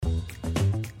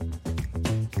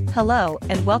Hello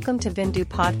and welcome to Viindoo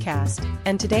Podcast,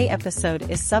 and today's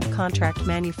episode is Subcontract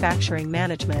Manufacturing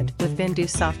Management with Viindoo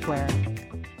Software.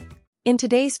 In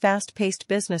today's fast-paced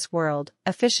business world,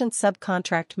 efficient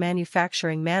subcontract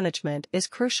manufacturing management is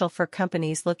crucial for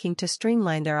companies looking to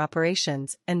streamline their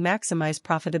operations and maximize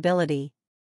profitability.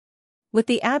 With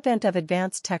the advent of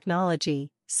advanced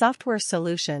technology, software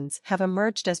solutions have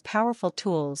emerged as powerful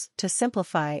tools to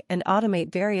simplify and automate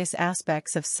various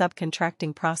aspects of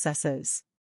subcontracting processes.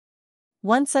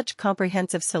 One such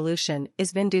comprehensive solution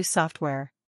is Viindoo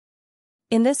Software.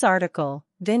 In this article,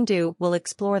 Viindoo will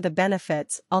explore the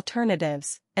benefits,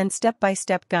 alternatives, and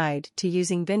step-by-step guide to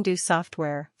using Viindoo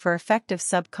Software for effective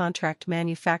subcontract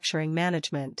manufacturing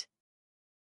management.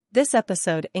 This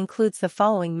episode includes the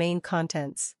following main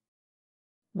contents.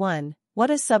 1. What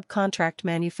is subcontract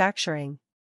manufacturing?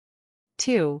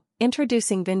 2.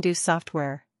 Introducing Viindoo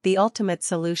Software, the ultimate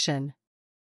solution.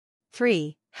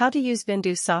 3. How to use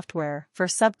Viindoo Software for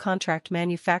subcontract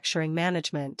manufacturing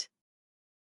management.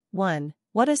 1.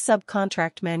 What is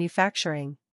subcontract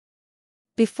manufacturing?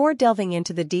 Before delving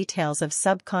into the details of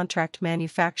subcontract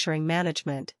manufacturing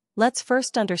management, let's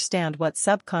first understand what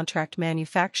subcontract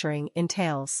manufacturing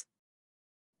entails.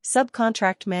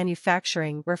 Subcontract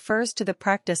manufacturing refers to the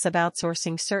practice of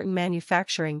outsourcing certain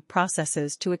manufacturing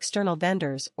processes to external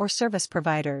vendors or service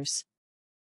providers.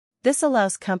 This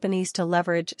allows companies to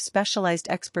leverage specialized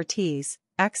expertise,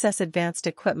 access advanced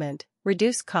equipment,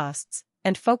 reduce costs,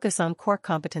 and focus on core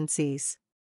competencies.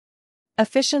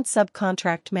 Efficient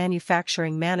subcontract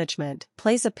manufacturing management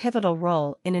plays a pivotal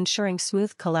role in ensuring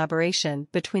smooth collaboration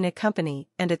between a company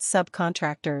and its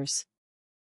subcontractors.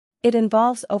 It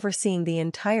involves overseeing the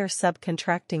entire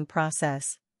subcontracting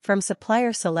process, from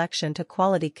supplier selection to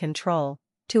quality control,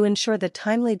 to ensure the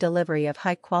timely delivery of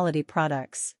high-quality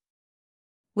products.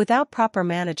 Without proper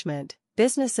management,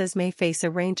 businesses may face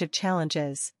a range of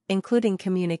challenges, including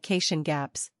communication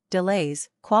gaps, delays,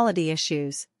 quality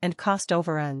issues, and cost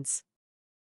overruns.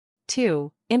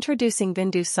 2. Introducing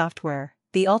Viindoo Software,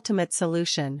 the ultimate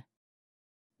solution.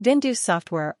 Viindoo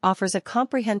Software offers a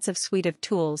comprehensive suite of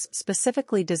tools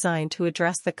specifically designed to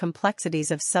address the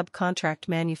complexities of subcontract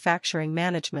manufacturing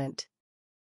management.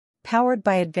 Powered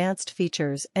by advanced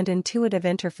features and intuitive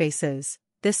interfaces,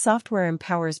 this software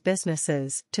empowers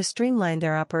businesses to streamline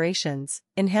their operations,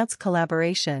 enhance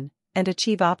collaboration, and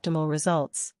achieve optimal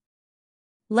results.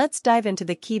 Let's dive into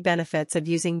the key benefits of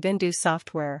using Viindoo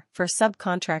Software for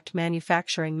subcontract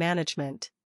manufacturing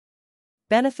management.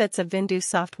 Benefits of Viindoo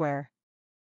Software.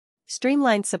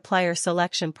 Streamlined supplier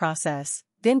selection process.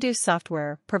 Viindoo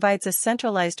Software provides a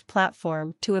centralized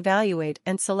platform to evaluate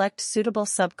and select suitable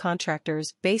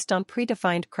subcontractors based on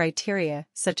predefined criteria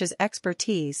such as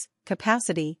expertise,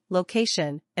 capacity,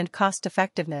 location, and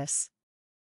cost-effectiveness.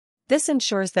 This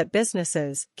ensures that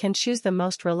businesses can choose the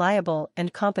most reliable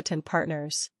and competent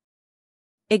partners.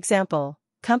 Example: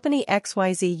 Company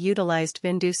XYZ utilized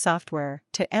Viindoo Software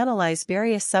to analyze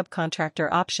various subcontractor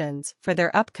options for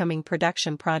their upcoming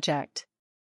production project.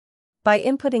 By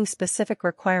inputting specific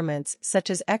requirements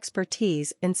such as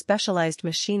expertise in specialized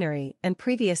machinery and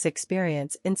previous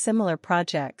experience in similar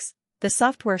projects, the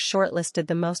software shortlisted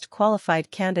the most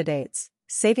qualified candidates,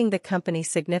 saving the company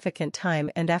significant time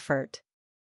and effort.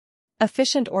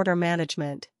 Efficient order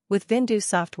management. With Viindoo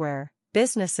Software,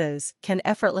 businesses can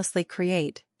effortlessly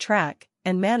create, track,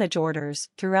 and manage orders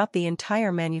throughout the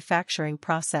entire manufacturing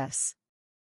process.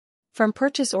 From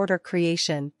purchase order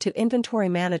creation to inventory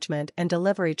management and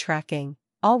delivery tracking,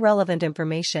 all relevant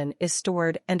information is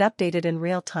stored and updated in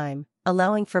real time,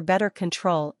 allowing for better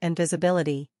control and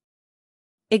visibility.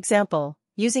 Example: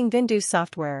 Using Viindoo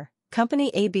Software,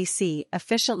 Company ABC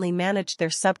efficiently managed their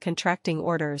subcontracting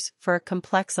orders for a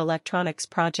complex electronics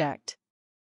project.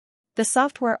 The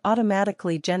software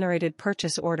automatically generated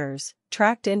purchase orders,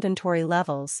 tracked inventory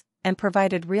levels, and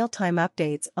provided real-time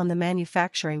updates on the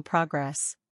manufacturing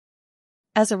progress.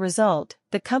 As a result,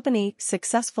 the company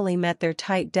successfully met their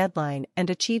tight deadline and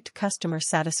achieved customer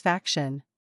satisfaction.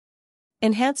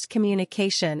 Enhanced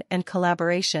communication and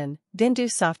collaboration.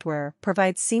 Viindoo Software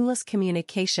provides seamless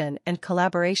communication and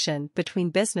collaboration between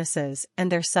businesses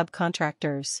and their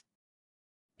subcontractors.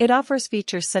 It offers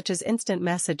features such as instant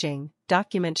messaging,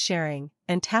 document sharing,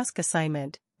 and task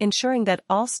assignment, ensuring that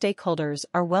all stakeholders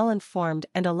are well informed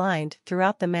and aligned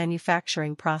throughout the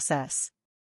manufacturing process.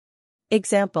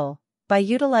 Example: By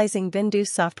utilizing Viindoo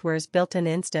Software's built-in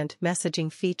instant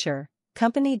messaging feature,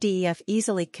 Company DEF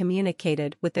easily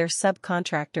communicated with their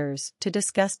subcontractors to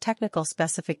discuss technical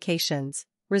specifications,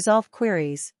 resolve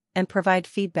queries, and provide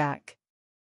feedback.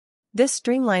 This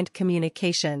streamlined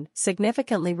communication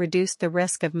significantly reduced the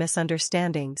risk of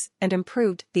misunderstandings and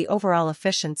improved the overall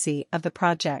efficiency of the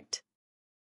project.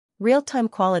 Real-time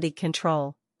quality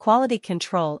control. Quality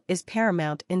control is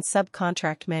paramount in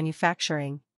subcontract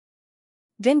manufacturing.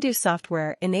 Viindoo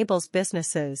Software enables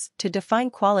businesses to define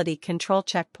quality control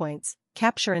checkpoints,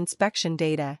 capture inspection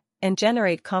data, and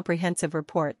generate comprehensive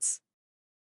reports.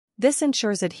 This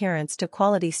ensures adherence to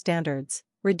quality standards,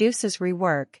 reduces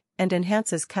rework, and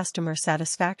enhances customer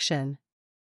satisfaction.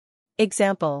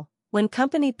 Example: when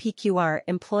company PQR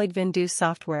employed Viindoo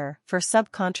Software for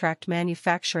subcontract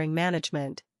manufacturing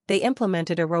management, they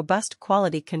implemented a robust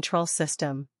quality control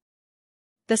system.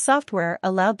 The software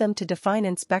allowed them to define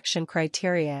inspection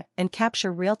criteria and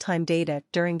capture real-time data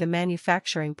during the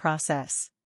manufacturing process.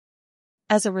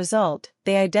 As a result,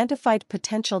 they identified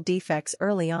potential defects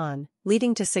early on,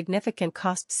 leading to significant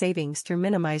cost savings through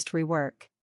minimized rework.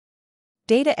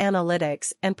 Data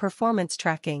analytics and performance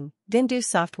tracking. Viindoo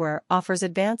Software offers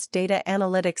advanced data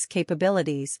analytics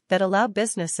capabilities that allow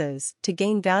businesses to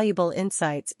gain valuable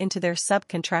insights into their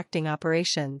subcontracting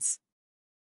operations.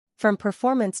 From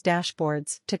performance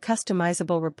dashboards to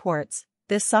customizable reports,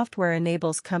 this software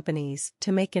enables companies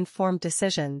to make informed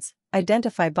decisions,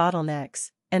 identify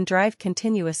bottlenecks, and drive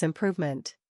continuous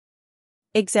improvement.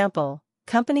 Example: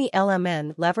 company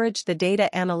LMN leveraged the data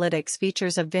analytics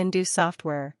features of Viindoo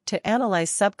Software to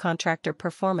analyze subcontractor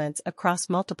performance across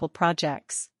multiple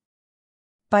projects.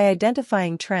 By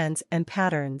identifying trends and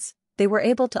patterns, they were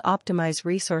able to optimize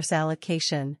resource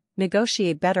allocation,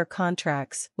 negotiate better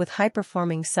contracts with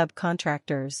high-performing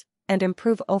subcontractors, and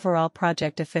improve overall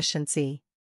project efficiency.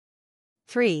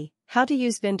 3. How to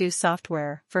use Viindoo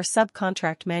Software for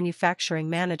subcontract manufacturing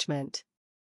management.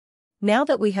 Now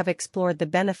that we have explored the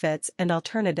benefits and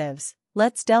alternatives,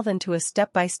 let's delve into a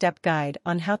step-by-step guide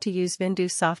on how to use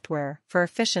Viindoo Software for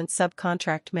efficient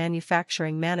subcontract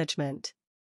manufacturing management.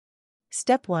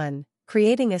 Step 1.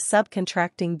 Creating a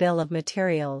subcontracting bill of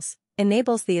materials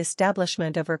enables the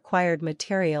establishment of required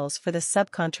materials for the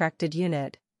subcontracted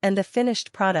unit, and the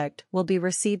finished product will be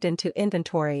received into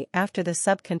inventory after the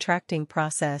subcontracting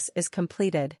process is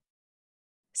completed.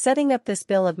 Setting up this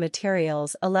bill of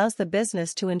materials allows the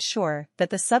business to ensure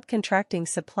that the subcontracting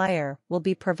supplier will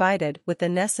be provided with the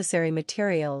necessary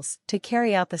materials to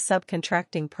carry out the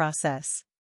subcontracting process.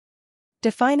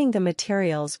 Defining the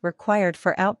materials required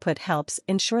for output helps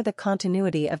ensure the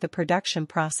continuity of the production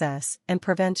process and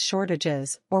prevents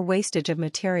shortages or wastage of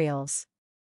materials.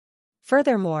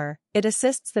 Furthermore, it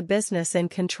assists the business in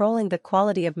controlling the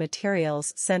quality of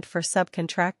materials sent for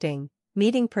subcontracting,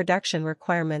 meeting production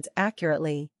requirements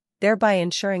accurately, thereby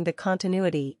ensuring the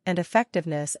continuity and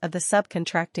effectiveness of the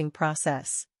subcontracting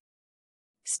process.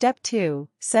 Step 2.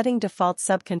 Setting default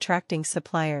subcontracting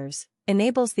suppliers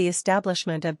enables the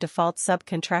establishment of default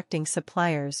subcontracting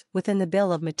suppliers within the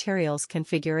bill of materials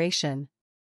configuration.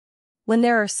 When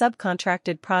there are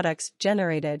subcontracted products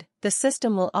generated, the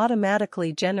system will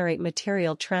automatically generate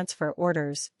material transfer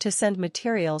orders to send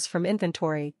materials from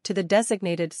inventory to the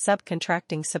designated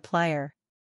subcontracting supplier.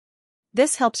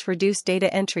 This helps reduce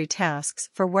data entry tasks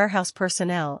for warehouse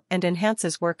personnel and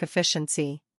enhances work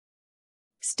efficiency.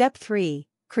 Step 3.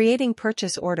 Creating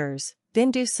purchase orders.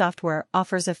 Viindoo Software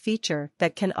offers a feature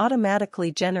that can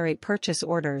automatically generate purchase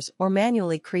orders or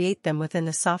manually create them within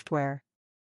the software.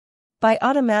 By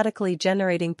automatically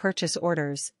generating purchase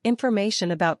orders, information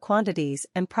about quantities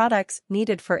and products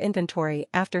needed for inventory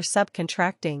after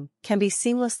subcontracting can be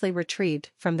seamlessly retrieved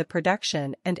from the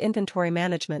production and inventory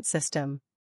management system.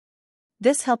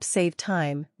 This helps save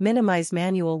time, minimize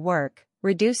manual work,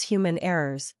 reduce human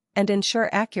errors, and ensure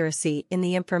accuracy in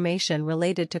the information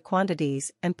related to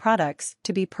quantities and products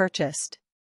to be purchased.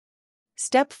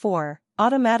 Step 4.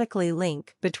 Automatically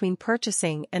link between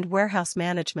purchasing and warehouse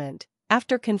management.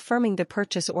 After confirming the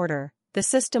purchase order, the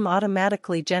system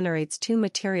automatically generates two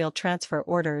material transfer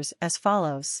orders as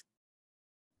follows.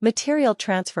 Material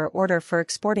transfer order for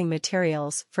exporting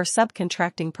materials for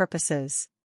subcontracting purposes.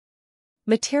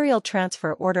 Material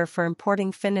transfer order for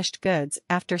importing finished goods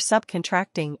after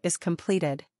subcontracting is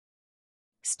completed.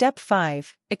 Step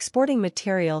 5. Exporting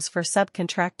materials for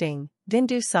subcontracting.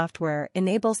 Viindoo Software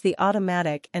enables the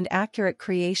automatic and accurate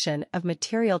creation of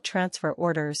material transfer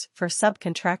orders for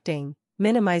subcontracting,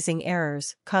 minimizing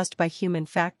errors caused by human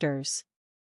factors.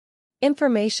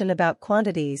 Information about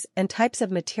quantities and types of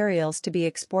materials to be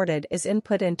exported is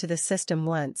input into the system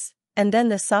once, and then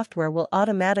the software will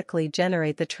automatically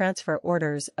generate the transfer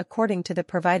orders according to the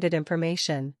provided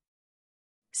information.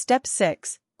 Step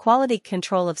 6. Quality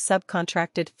control of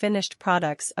subcontracted finished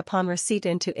products upon receipt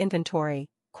into inventory.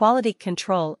 quality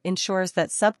control ensures that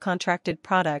subcontracted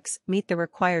products meet the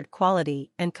required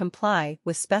quality and comply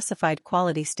with specified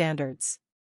quality standards.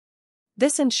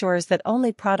 This ensures that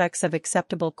only products of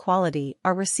acceptable quality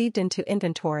are received into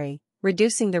inventory,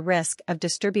 reducing the risk of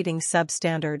distributing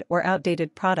substandard or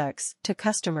outdated products to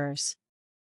customers.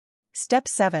 Step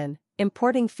 7.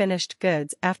 Importing finished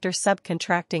goods after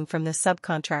subcontracting from the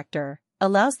subcontractor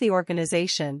allows the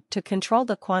organization to control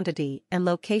the quantity and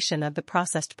location of the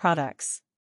processed products.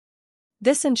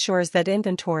 This ensures that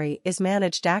inventory is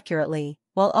managed accurately,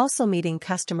 while also meeting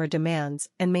customer demands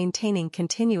and maintaining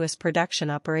continuous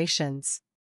production operations.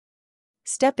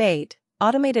 Step 8.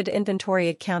 Automated inventory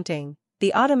accounting.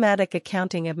 The automatic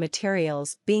accounting of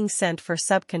materials being sent for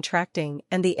subcontracting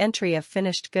and the entry of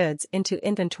finished goods into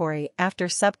inventory after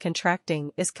subcontracting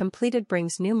is completed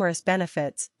brings numerous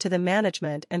benefits to the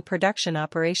management and production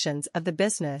operations of the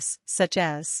business, such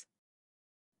as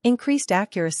increased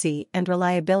accuracy and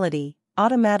reliability.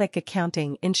 Automatic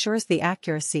accounting ensures the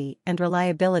accuracy and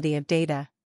reliability of data.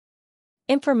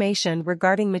 Information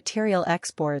regarding material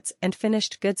exports and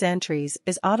finished goods entries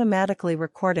is automatically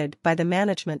recorded by the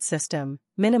management system,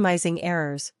 minimizing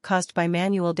errors caused by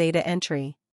manual data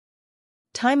entry.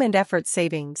 Time and effort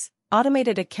savings.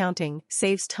 Automated accounting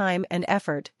saves time and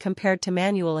effort compared to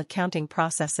manual accounting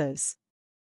processes.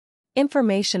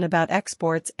 Information about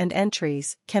exports and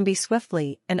entries can be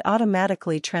swiftly and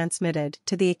automatically transmitted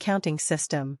to the accounting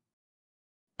system.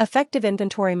 Effective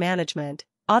inventory management.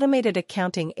 Automated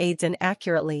accounting aids in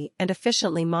accurately and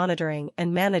efficiently monitoring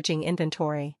and managing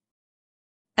inventory.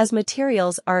 As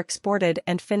materials are exported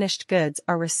and finished goods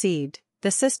are received,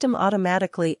 the system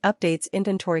automatically updates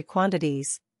inventory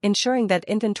quantities, ensuring that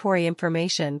inventory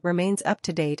information remains up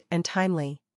to date and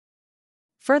timely.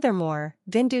 Furthermore,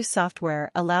 Viindoo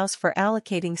Software allows for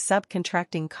allocating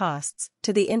subcontracting costs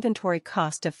to the inventory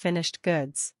cost of finished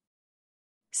goods.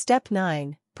 Step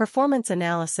 9. Performance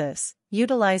analysis.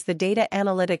 Utilize the data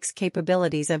analytics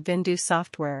capabilities of Viindoo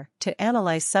Software to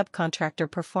analyze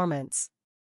subcontractor performance.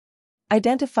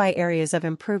 Identify areas of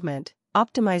improvement,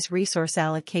 optimize resource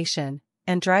allocation,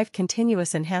 and drive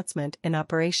continuous enhancement in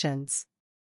operations.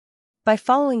 By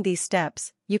following these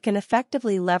steps, you can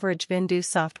effectively leverage Viindoo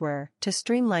Software to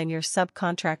streamline your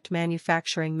subcontract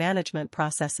manufacturing management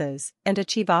processes and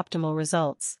achieve optimal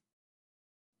results.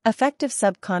 Effective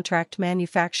subcontract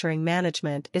manufacturing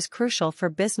management is crucial for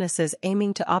businesses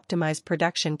aiming to optimize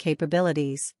production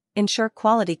capabilities, ensure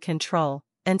quality control,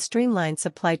 and streamline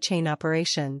supply chain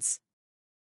operations.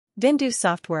 Viindoo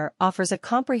Software offers a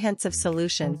comprehensive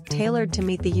solution tailored to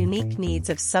meet the unique needs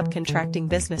of subcontracting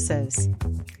businesses.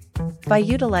 By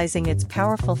utilizing its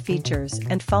powerful features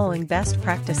and following best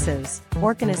practices,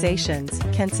 organizations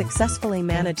can successfully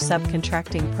manage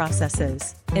subcontracting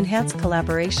processes, enhance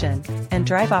collaboration, and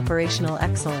drive operational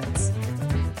excellence.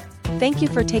 Thank you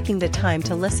for taking the time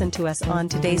to listen to us on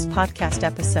today's podcast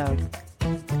episode.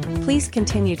 Please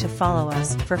continue to follow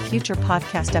us for future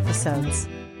podcast episodes.